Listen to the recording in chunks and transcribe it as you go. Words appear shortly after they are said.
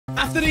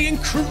After the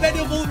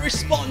incredible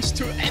response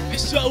to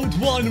episode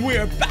 1,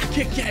 we're back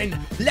again.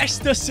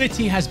 Leicester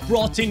City has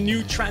brought in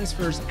new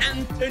transfers.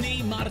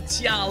 Anthony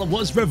Martial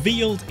was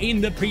revealed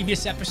in the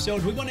previous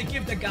episode. We're going to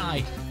give the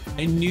guy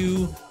a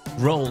new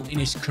role in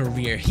his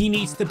career. He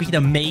needs to be the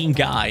main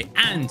guy.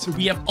 And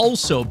we have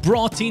also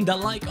brought in the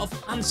like of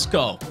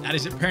Hansko. That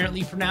is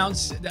apparently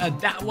pronounced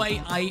that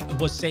way. I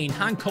was saying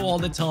Hanko all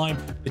the time.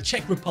 The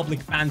Czech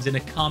Republic fans in the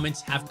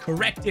comments have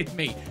corrected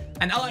me.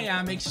 And I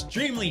am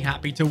extremely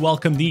happy to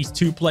welcome these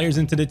two players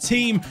into the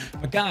team.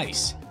 But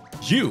guys,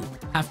 you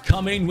have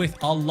come in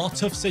with a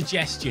lot of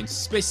suggestions,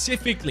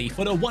 specifically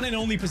for the one and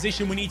only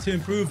position we need to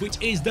improve, which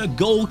is the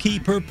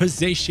goalkeeper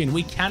position.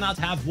 We cannot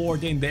have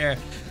Ward in there.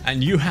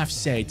 And you have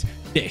said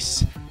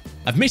this.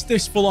 I've missed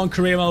this full-on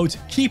career mode.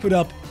 Keep it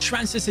up.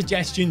 Transfer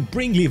suggestion.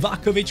 Bring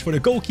Livakovic for the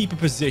goalkeeper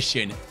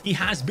position. He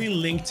has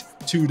been linked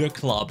to the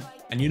club.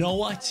 And you know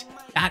what?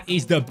 That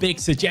is the big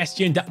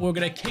suggestion that we're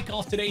going to kick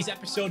off today's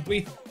episode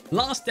with.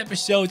 Last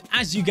episode,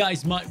 as you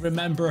guys might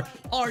remember,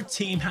 our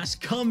team has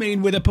come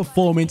in with a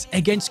performance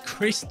against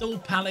Crystal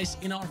Palace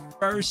in our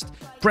first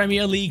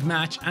Premier League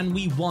match, and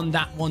we won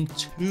that one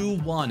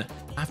 2-1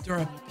 after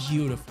a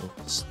beautiful,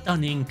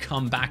 stunning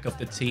comeback of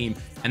the team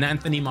and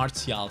Anthony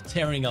Martial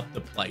tearing up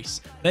the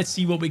place. Let's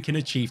see what we can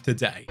achieve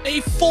today.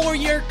 A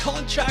 4-year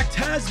contract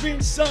has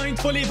been signed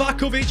for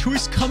Livakovic, who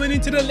is coming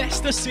into the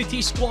Leicester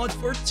City squad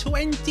for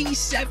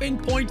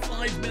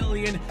 27.5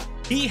 million.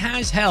 He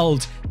has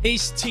held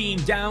his team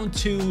down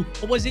to,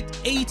 what was it,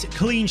 8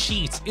 clean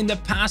sheets in the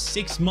past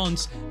 6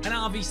 months. And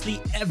obviously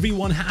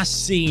everyone has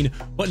seen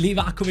what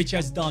Livakovic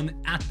has done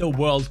at the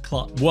World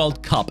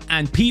Cup.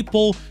 And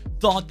people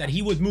thought that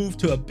he would move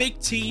to a big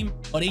team,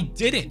 but he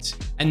didn't.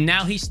 And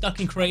now he's stuck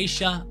in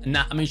Croatia. And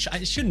I mean,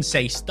 I shouldn't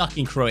say stuck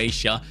in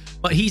Croatia,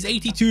 but he's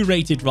 82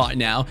 rated right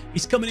now.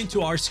 He's coming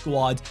into our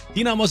squad.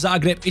 Dinamo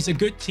Zagreb is a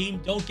good team,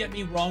 don't get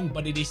me wrong,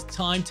 but it is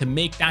time to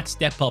make that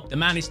step up. The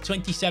man is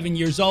 27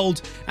 years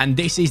old, and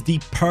this is the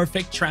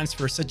perfect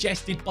transfer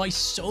suggested by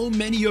so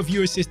many of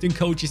you assistant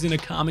coaches in the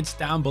comments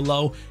down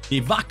below.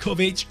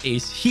 Livakovic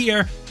is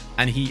here,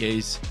 and he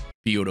is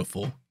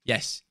beautiful.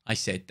 Yes, I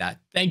said that.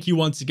 Thank you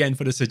once again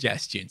for the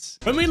suggestions.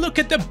 When we look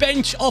at the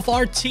bench of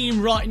our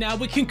team right now,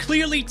 we can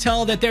clearly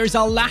tell that there's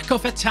a lack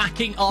of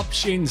attacking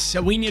options.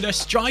 So we need a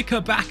striker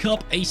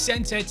backup, a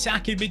center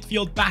attacking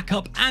midfield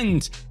backup,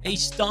 and a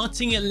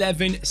starting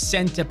 11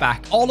 center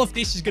back. All of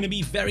this is going to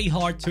be very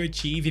hard to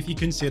achieve if you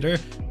consider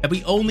that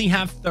we only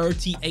have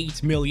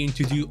 38 million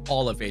to do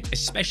all of it,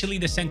 especially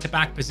the center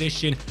back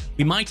position.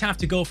 We might have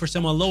to go for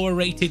someone lower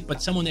rated,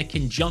 but someone that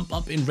can jump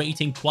up in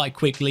rating quite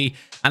quickly,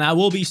 and I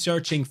will be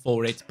searching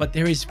for it. But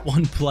there is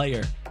one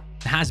player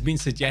that has been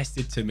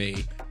suggested to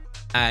me,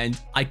 and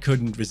I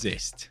couldn't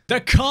resist. The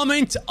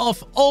comment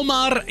of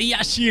Omar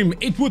Yashim.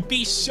 It would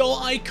be so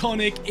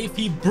iconic if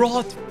he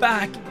brought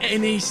back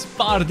Enis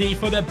Bardi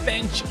for the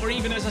bench or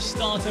even as a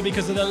starter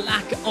because of the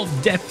lack of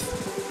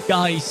depth.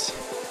 Guys,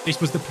 this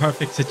was the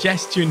perfect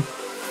suggestion.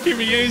 Here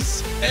he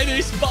is.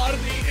 Enis Bardi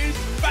is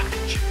back.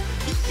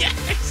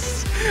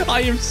 Yes!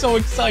 I am so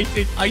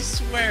excited. I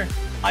swear.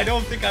 I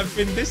don't think I've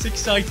been this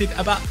excited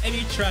about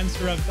any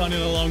transfer I've done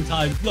in a long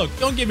time. Look,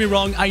 don't get me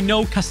wrong. I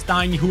know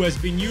Castagne, who has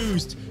been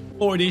used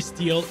for this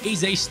deal,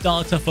 is a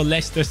starter for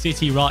Leicester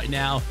City right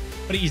now.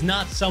 But he's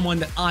not someone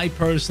that I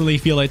personally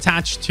feel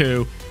attached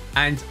to.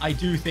 And I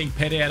do think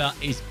Pereira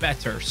is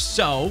better.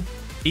 So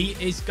he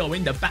is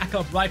going. The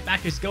backup right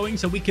back is going.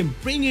 So we can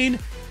bring in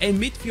a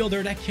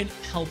midfielder that can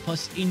help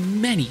us in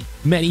many,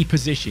 many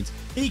positions.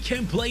 He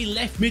can play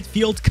left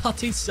midfield,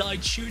 cut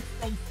inside, shoot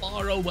from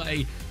far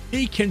away.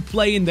 He can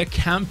play in the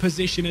cam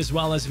position as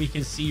well, as we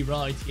can see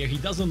right here. He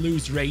doesn't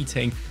lose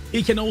rating.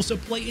 He can also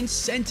play in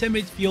center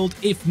midfield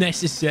if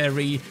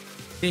necessary.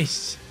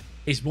 This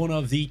is one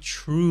of the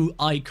true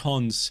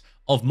icons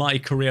of my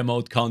career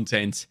mode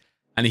content.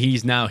 And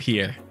he's now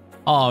here.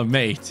 Oh,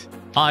 mate.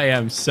 I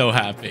am so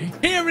happy.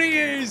 Here he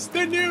is,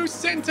 the new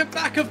center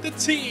back of the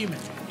team.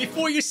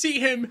 Before you see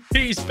him,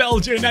 he's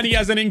Belgian and he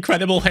has an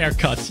incredible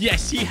haircut.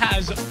 Yes, he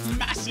has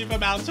massive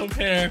amounts of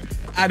hair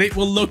and it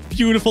will look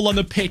beautiful on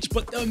the pitch.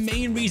 But the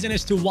main reason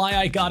as to why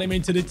I got him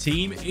into the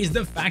team is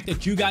the fact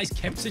that you guys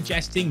kept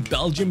suggesting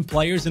Belgian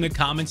players in the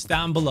comments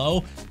down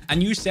below.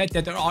 And you said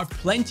that there are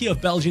plenty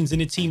of Belgians in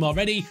the team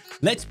already.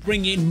 Let's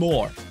bring in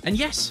more. And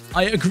yes,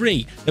 I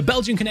agree. The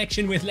Belgian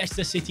connection with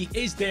Leicester City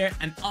is there.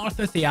 And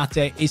Arthur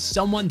Theate is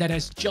someone that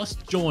has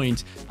just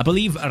joined, I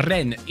believe,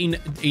 Rennes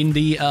in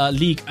the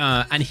Ligue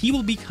 1. And he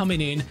will be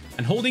coming in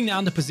and holding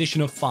down the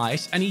position of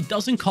Fais. And he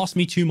doesn't cost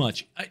me too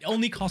much. It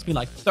only cost me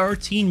like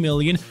 13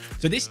 million.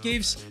 So this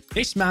gives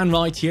this man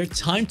right here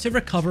time to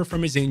recover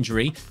from his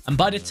injury. And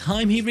by the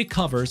time he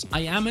recovers,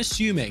 I am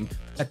assuming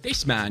that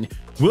this man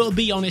will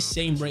be on his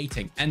same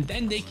rating. And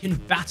then they can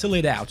battle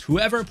it out.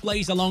 Whoever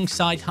plays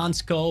alongside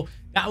Hansko,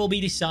 that will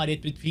be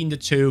decided between the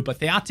two. But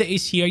Theate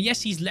is here.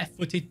 Yes, he's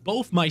left-footed.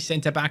 Both my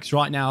centre-backs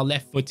right now are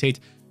left-footed.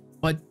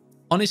 But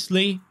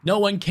Honestly, no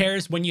one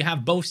cares when you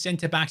have both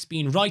centre-backs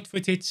being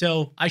right-footed,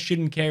 so I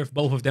shouldn't care if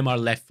both of them are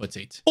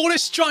left-footed. For the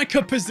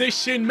striker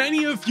position,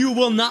 many of you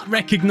will not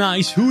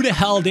recognize who the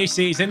hell this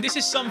is, and this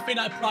is something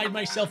I pride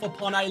myself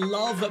upon. I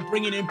love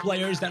bringing in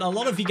players that a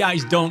lot of you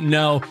guys don't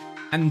know.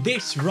 And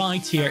this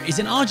right here is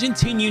an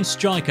Argentinian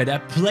striker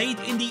that played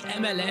in the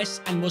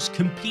MLS and was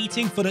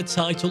competing for the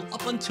title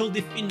up until the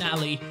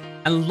finale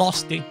and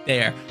lost it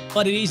there.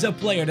 But it is a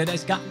player that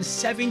has gotten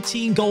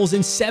 17 goals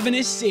and 7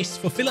 assists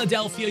for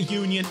Philadelphia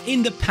Union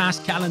in the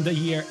past calendar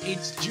year.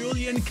 It's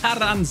Julian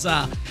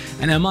Carranza.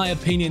 And in my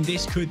opinion,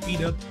 this could be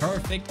the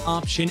perfect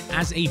option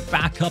as a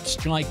backup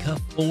striker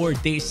for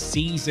this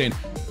season.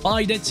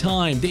 By the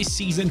time this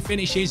season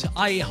finishes,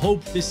 I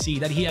hope to see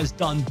that he has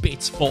done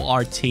bits for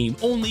our team.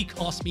 Only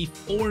cost me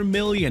 4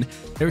 million.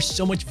 There's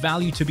so much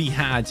value to be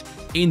had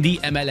in the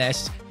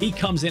MLS. He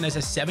comes in as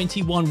a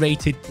 71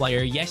 rated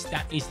player. Yes,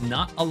 that is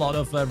not a lot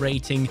of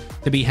rating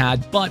to be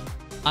had, but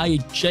I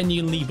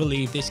genuinely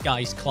believe this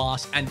guy's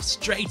class. And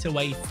straight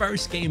away,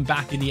 first game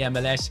back in the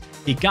MLS,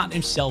 he got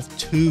himself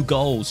 2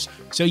 goals.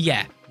 So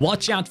yeah,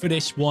 watch out for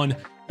this one.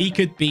 He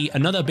could be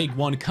another big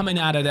one coming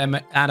out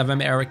of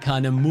America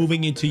and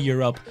moving into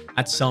Europe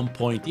at some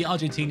point. The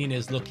Argentinian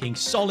is looking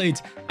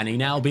solid, and he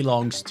now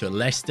belongs to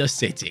Leicester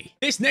City.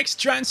 This next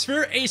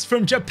transfer is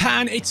from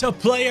Japan. It's a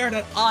player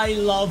that I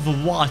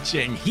love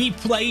watching. He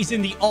plays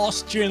in the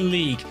Austrian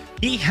League.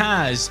 He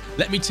has,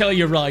 let me tell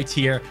you right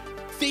here,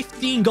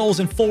 15 goals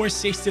and 4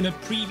 assists in a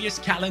previous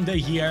calendar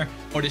year,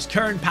 or this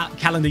current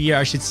calendar year,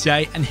 I should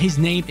say, and his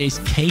name is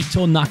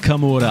Keito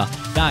Nakamura.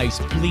 Guys,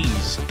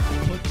 please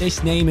put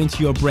this name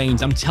into your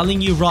brains. I'm telling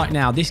you right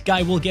now, this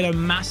guy will get a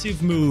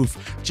massive move,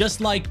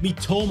 just like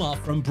Mitoma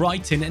from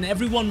Brighton, and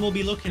everyone will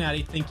be looking at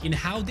it thinking,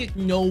 how did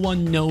no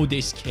one know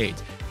this kid?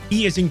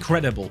 He is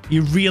incredible. He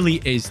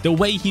really is. The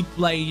way he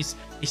plays,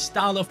 his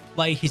style of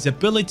play, his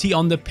ability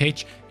on the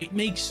pitch, it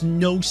makes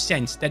no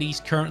sense that he's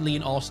currently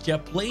in Austria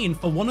playing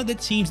for one of the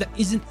teams that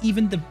isn't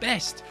even the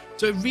best.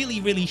 So it really,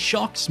 really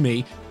shocks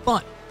me.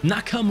 But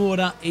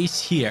Nakamura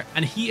is here,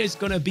 and he is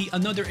going to be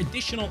another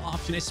additional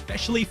option,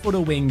 especially for the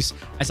wings,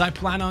 as I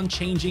plan on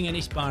changing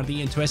Enis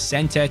Bardi into a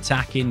center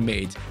attacking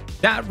mid.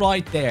 That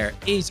right there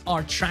is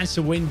our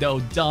transfer window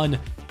done.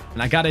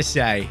 And I gotta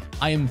say,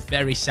 I am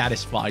very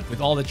satisfied with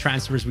all the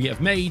transfers we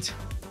have made.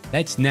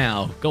 Let's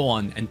now go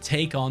on and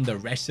take on the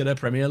rest of the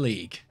Premier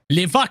League.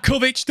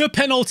 Livakovic, the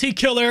penalty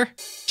killer.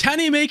 Can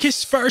he make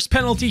his first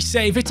penalty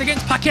save? It's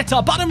against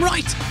Paqueta, bottom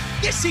right.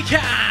 Yes, he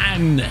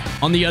can.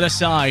 On the other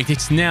side,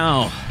 it's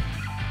now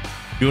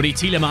Youri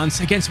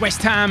Tielemans against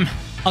West Ham.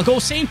 I'll go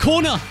same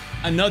corner.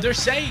 Another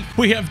save.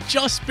 We have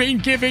just been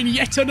given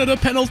yet another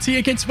penalty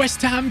against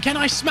West Ham. Can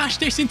I smash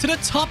this into the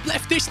top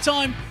left this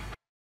time?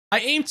 I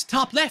aimed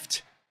top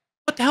left.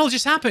 What the hell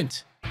just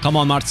happened? Come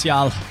on,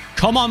 Martial.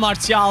 Come on,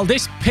 Martial.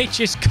 This pitch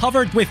is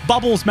covered with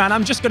bubbles, man.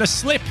 I'm just going to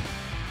slip.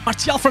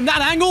 Martial from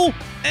that angle?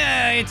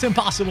 It's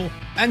impossible.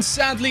 And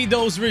sadly,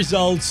 those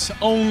results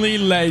only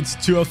led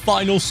to a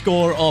final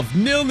score of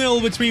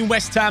 0-0 between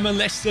West Ham and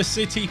Leicester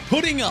City,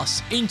 putting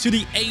us into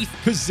the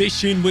 8th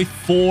position with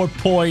 4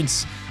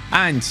 points.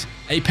 And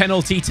a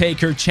penalty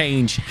taker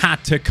change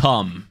had to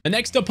come. The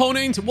next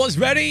opponent was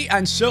ready,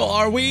 and so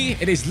are we.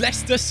 It is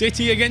Leicester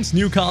City against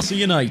Newcastle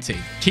United.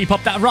 Keep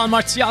up that run,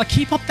 Martial.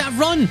 Keep up that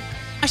run.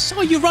 I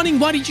saw you running.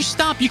 Why did you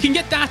stop? You can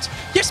get that.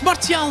 Yes,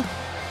 Martial.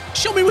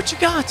 Show me what you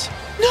got.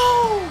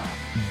 No.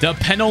 The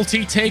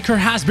penalty taker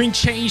has been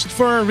changed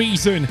for a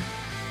reason.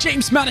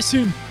 James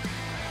Maddison.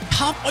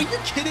 Are you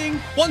kidding?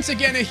 Once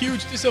again, a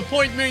huge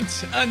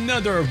disappointment.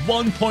 Another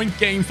 1-point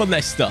game for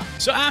Leicester.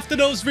 So after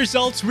those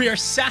results, we are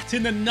sat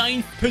in the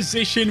 9th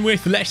position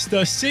with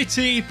Leicester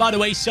City. By the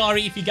way,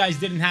 sorry if you guys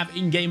didn't have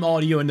in-game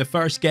audio in the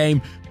first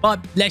game,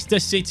 but Leicester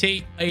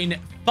City in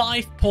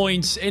 5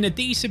 points in a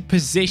decent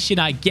position,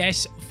 I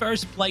guess.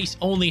 First place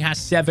only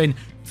has 7.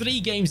 3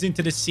 games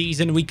into the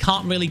season. We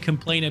can't really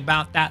complain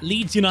about that.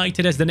 Leeds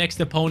United as the next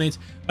opponent,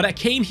 but I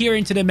came here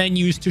into the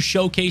menus to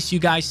showcase you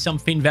guys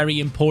something very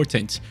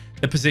important.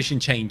 The position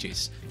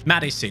changes.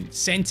 Maddison,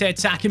 center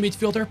attacking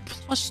midfielder,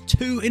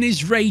 +2 in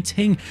his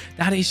rating.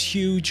 That is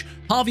huge.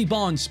 Harvey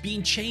Barnes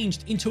being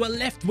changed into a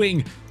left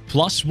wing,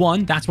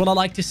 +1. That's what I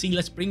like to see.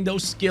 Let's bring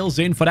those skills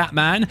in for that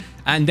man.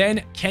 And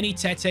then Kenny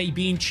Tete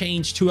being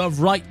changed to a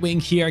right wing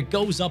here,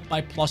 goes up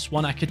by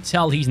 +1. I could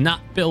tell he's not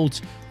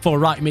built for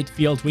right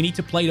midfield. We need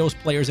to play those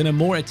players in a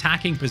more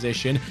attacking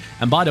position.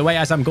 And by the way,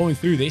 as I'm going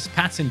through this,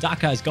 Patson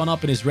Daka has gone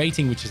up in his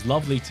rating, which is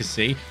lovely to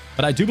see.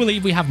 But I do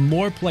believe we have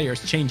more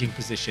players changing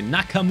position.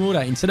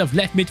 Nakamura, instead of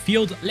left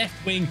midfield,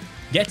 left wing,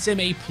 gets him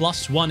a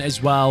 +1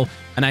 as well.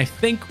 And I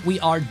think we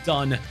are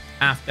done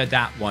after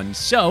that one.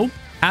 So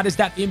how does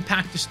that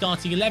impact the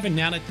starting 11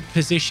 now that the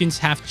positions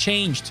have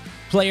changed?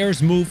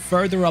 Players move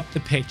further up the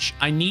pitch.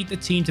 I need the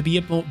team to be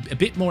a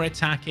bit more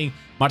attacking.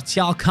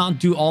 Martial can't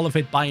do all of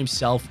it by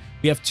himself.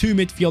 We have 2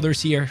 midfielders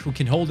here who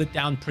can hold it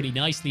down pretty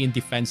nicely in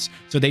defense,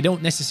 so they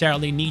don't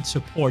necessarily need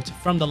support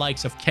from the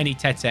likes of Kenny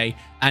Tete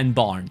and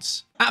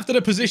Barnes. After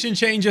the position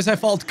changes, I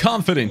felt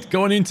confident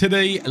going into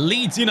the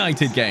Leeds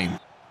United game.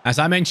 As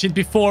I mentioned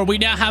before, we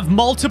now have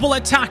multiple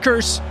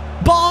attackers.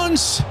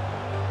 Bonds,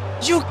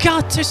 you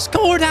got to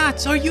score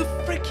that. Are you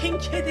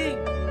freaking kidding?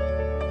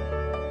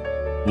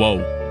 Whoa,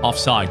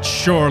 offside.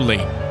 Surely.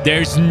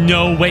 There's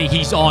no way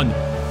he's on.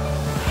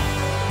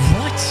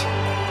 What?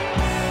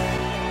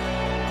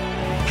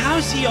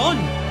 How's he on?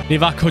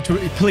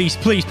 Livakovic, please,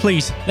 please,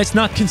 please. Let's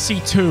not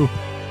concede two.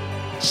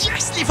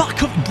 Yes,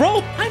 Livakovic. Bro,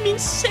 I'm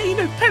insane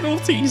at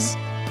penalties.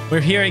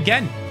 We're here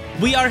again.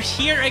 We are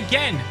here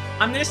again.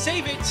 I'm going to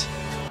save it.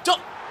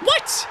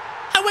 What?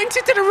 I went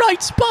into the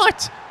right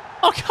spot.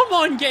 Oh, come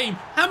on, game.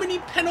 How many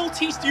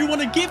penalties do you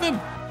want to give him?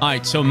 All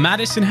right, so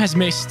Maddison has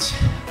missed.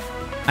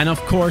 And of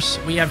course,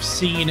 we have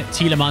seen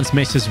Tielemans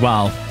miss as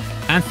well.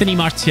 Anthony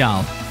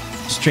Martial,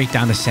 straight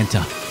down the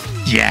center.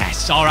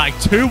 Yes, all right,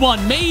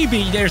 2-1.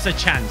 Maybe there's a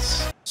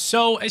chance.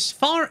 So as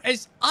far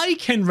as I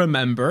can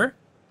remember,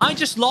 I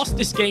just lost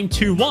this game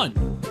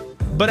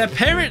 2-1. But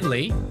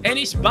apparently,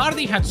 Enis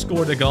Bardi had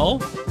scored a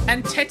goal,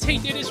 and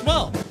Tete did as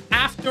well,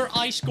 after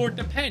I scored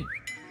the pen.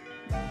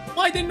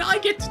 Why didn't I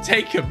get to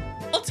take him?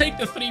 I'll take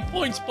the 3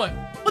 points, but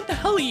what the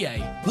hell,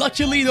 EA?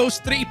 Luckily, those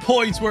 3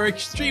 points were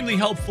extremely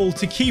helpful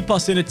to keep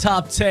us in the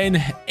top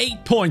 10.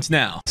 8 points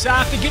now. So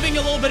after giving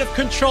a little bit of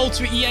control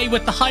to EA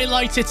with the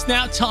highlights, it's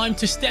now time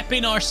to step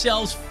in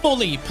ourselves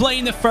fully,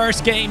 playing the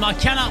first game. I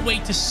cannot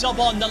wait to sub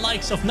on the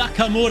likes of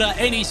Nakamura,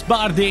 Enis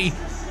Bardi.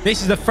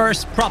 This is the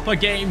first proper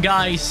game,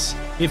 guys.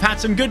 We've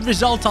had some good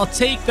results. I'll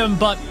take them,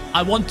 but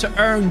I want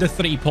to earn the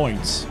 3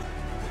 points.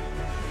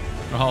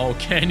 Oh,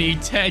 Kenny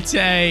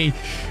Tete.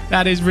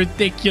 That is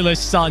ridiculous,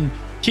 son.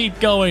 Keep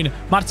going.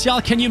 Martial,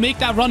 can you make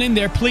that run in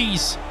there,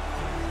 please?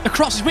 The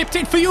cross is whipped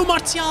in for you,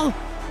 Martial.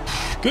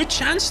 Good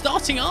chance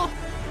starting off.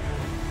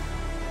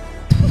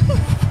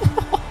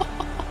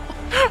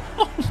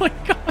 Oh, my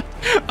God.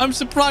 I'm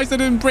surprised I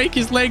didn't break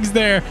his legs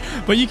there.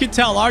 But you can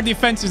tell our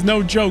defense is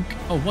no joke.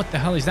 Oh, what the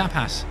hell is that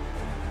pass?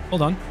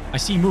 Hold on. I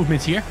see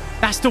movement here.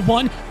 That's the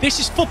one. This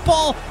is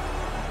football.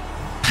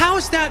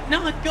 How's that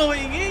not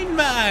going in,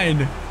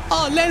 man?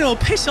 Oh, Leno,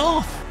 piss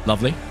off.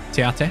 Lovely.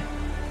 Teate.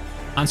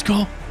 And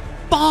score.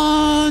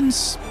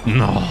 Bonds.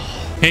 No.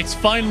 It's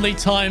finally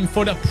time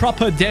for the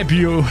proper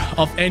debut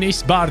of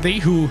Enis Bardi,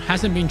 who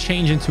hasn't been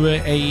changed into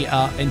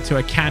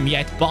a cam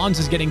yet. Bonds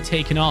is getting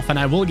taken off, and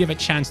I will give a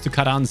chance to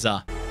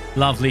Carranza.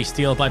 Lovely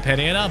steal by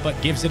Pereira,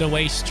 but gives it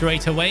away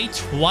straight away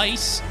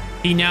twice.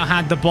 He now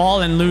had the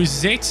ball and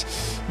loses it.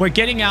 We're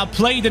getting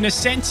outplayed in the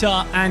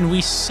center, and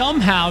we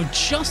somehow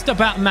just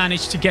about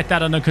managed to get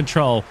that under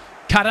control.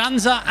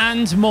 Carranza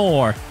and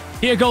more.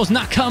 Here goes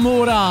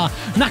Nakamura.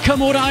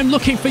 Nakamura, I'm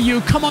looking for you.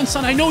 Come on,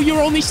 son. I know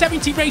you're only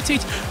 70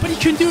 rated, but you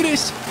can do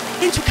this.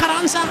 Into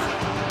Carranza.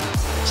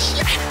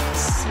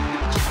 Yes!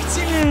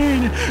 Get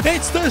in.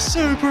 It's the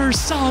super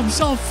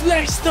subs of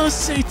Leicester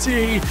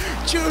City.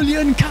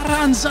 Julian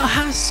Carranza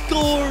has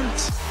scored.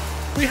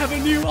 We have a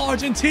new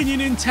Argentinian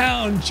in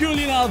town.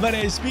 Julian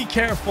Alvarez, be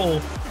careful.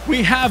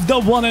 We have the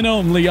one and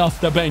only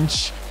off the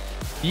bench.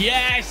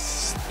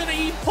 Yes!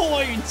 3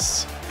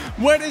 points.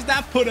 Where does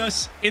that put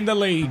us in the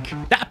league?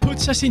 That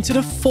puts us into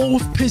the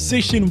 4th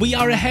position. We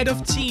are ahead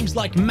of teams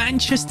like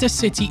Manchester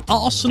City,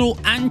 Arsenal,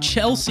 and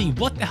Chelsea.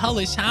 What the hell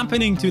is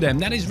happening to them?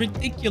 That is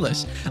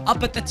ridiculous.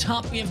 Up at the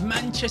top, we have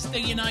Manchester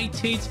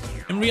United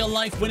in real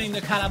life winning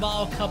the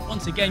Carabao Cup.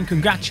 Once again,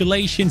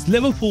 congratulations.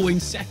 Liverpool in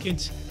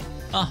 2nd.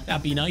 Oh,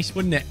 that'd be nice,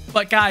 wouldn't it?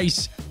 But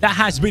guys, that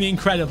has been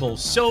incredible.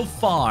 So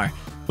far,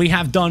 we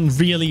have done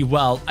really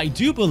well. I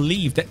do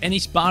believe that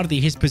Enis Bardi,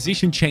 his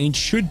position change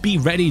should be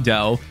ready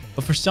though.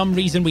 But for some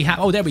reason we have...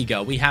 Oh, there we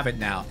go. We have it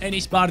now.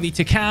 Enis Bardi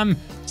to Cam.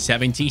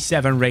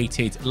 77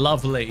 rated.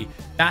 Lovely.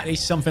 That is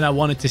something I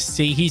wanted to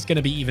see. He's going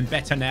to be even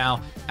better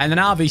now. And then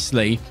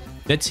obviously,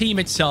 the team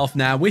itself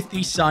now with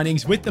these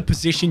signings, with the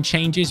position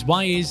changes.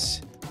 Why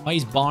is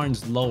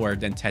Barnes lower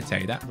than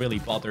Tete? That really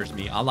bothers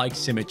me. I like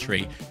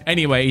symmetry.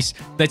 Anyways,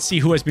 let's see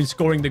who has been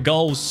scoring the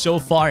goals so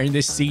far in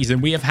this season.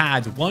 We have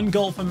had 1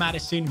 goal from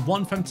Maddison,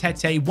 1 from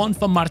Tete, 1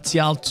 from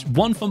Martial,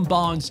 1 from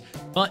Barnes.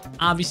 But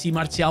obviously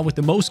Martial with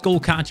the most goal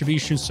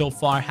contributions so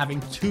far, having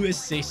 2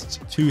 assists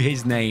to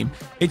his name.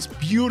 It's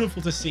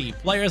beautiful to see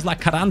players like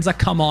Carranza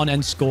come on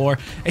and score,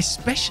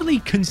 especially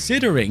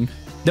considering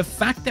the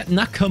fact that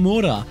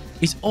Nakamura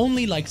is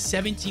only like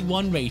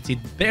 71 rated,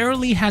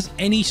 barely has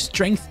any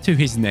strength to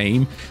his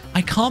name.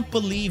 I can't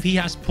believe he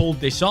has pulled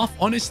this off.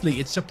 Honestly,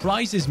 it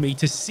surprises me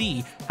to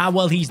see how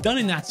well he's done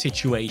in that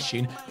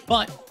situation.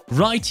 But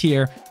right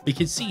here, we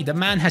can see the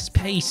man has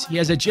pace, he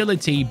has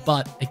agility,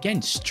 but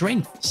again,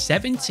 strength,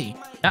 70.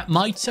 That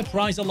might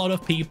surprise a lot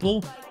of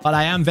people, but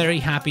I am very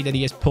happy that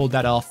he has pulled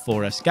that off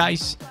for us.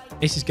 Guys,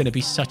 this is going to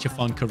be such a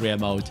fun career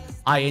mode.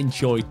 I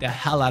enjoyed the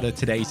hell out of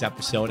today's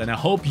episode, and I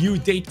hope you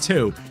did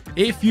too.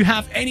 If you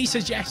have any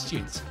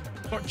suggestions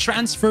for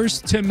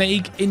transfers to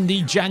make in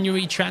the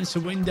January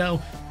transfer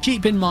window,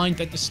 Keep in mind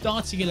that the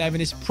starting 11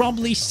 is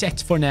probably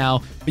set for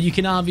now, but you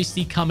can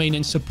obviously come in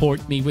and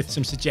support me with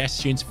some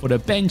suggestions for the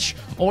bench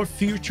or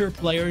future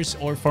players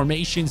or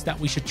formations that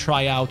we should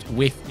try out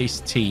with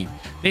this team.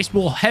 This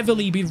will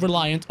heavily be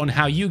reliant on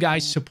how you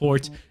guys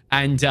support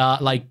and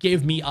like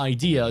give me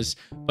ideas.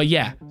 But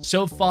yeah,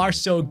 so far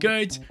so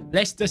good.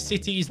 Leicester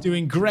City is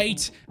doing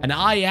great, and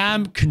I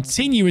am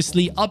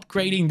continuously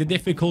upgrading the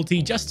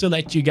difficulty just to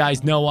let you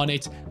guys know on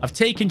it. I've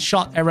taken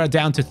shot error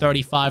down to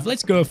 35.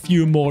 Let's go a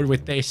few more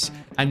with this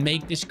and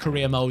make this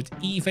career mode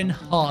even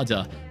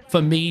harder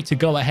for me to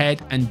go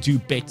ahead and do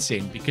bits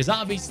in, because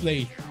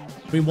obviously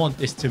we want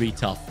this to be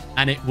tough,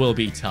 and it will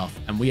be tough,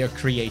 and we are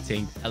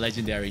creating a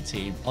legendary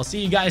team. I'll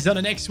see you guys on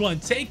the next one.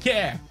 Take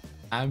care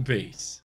and peace.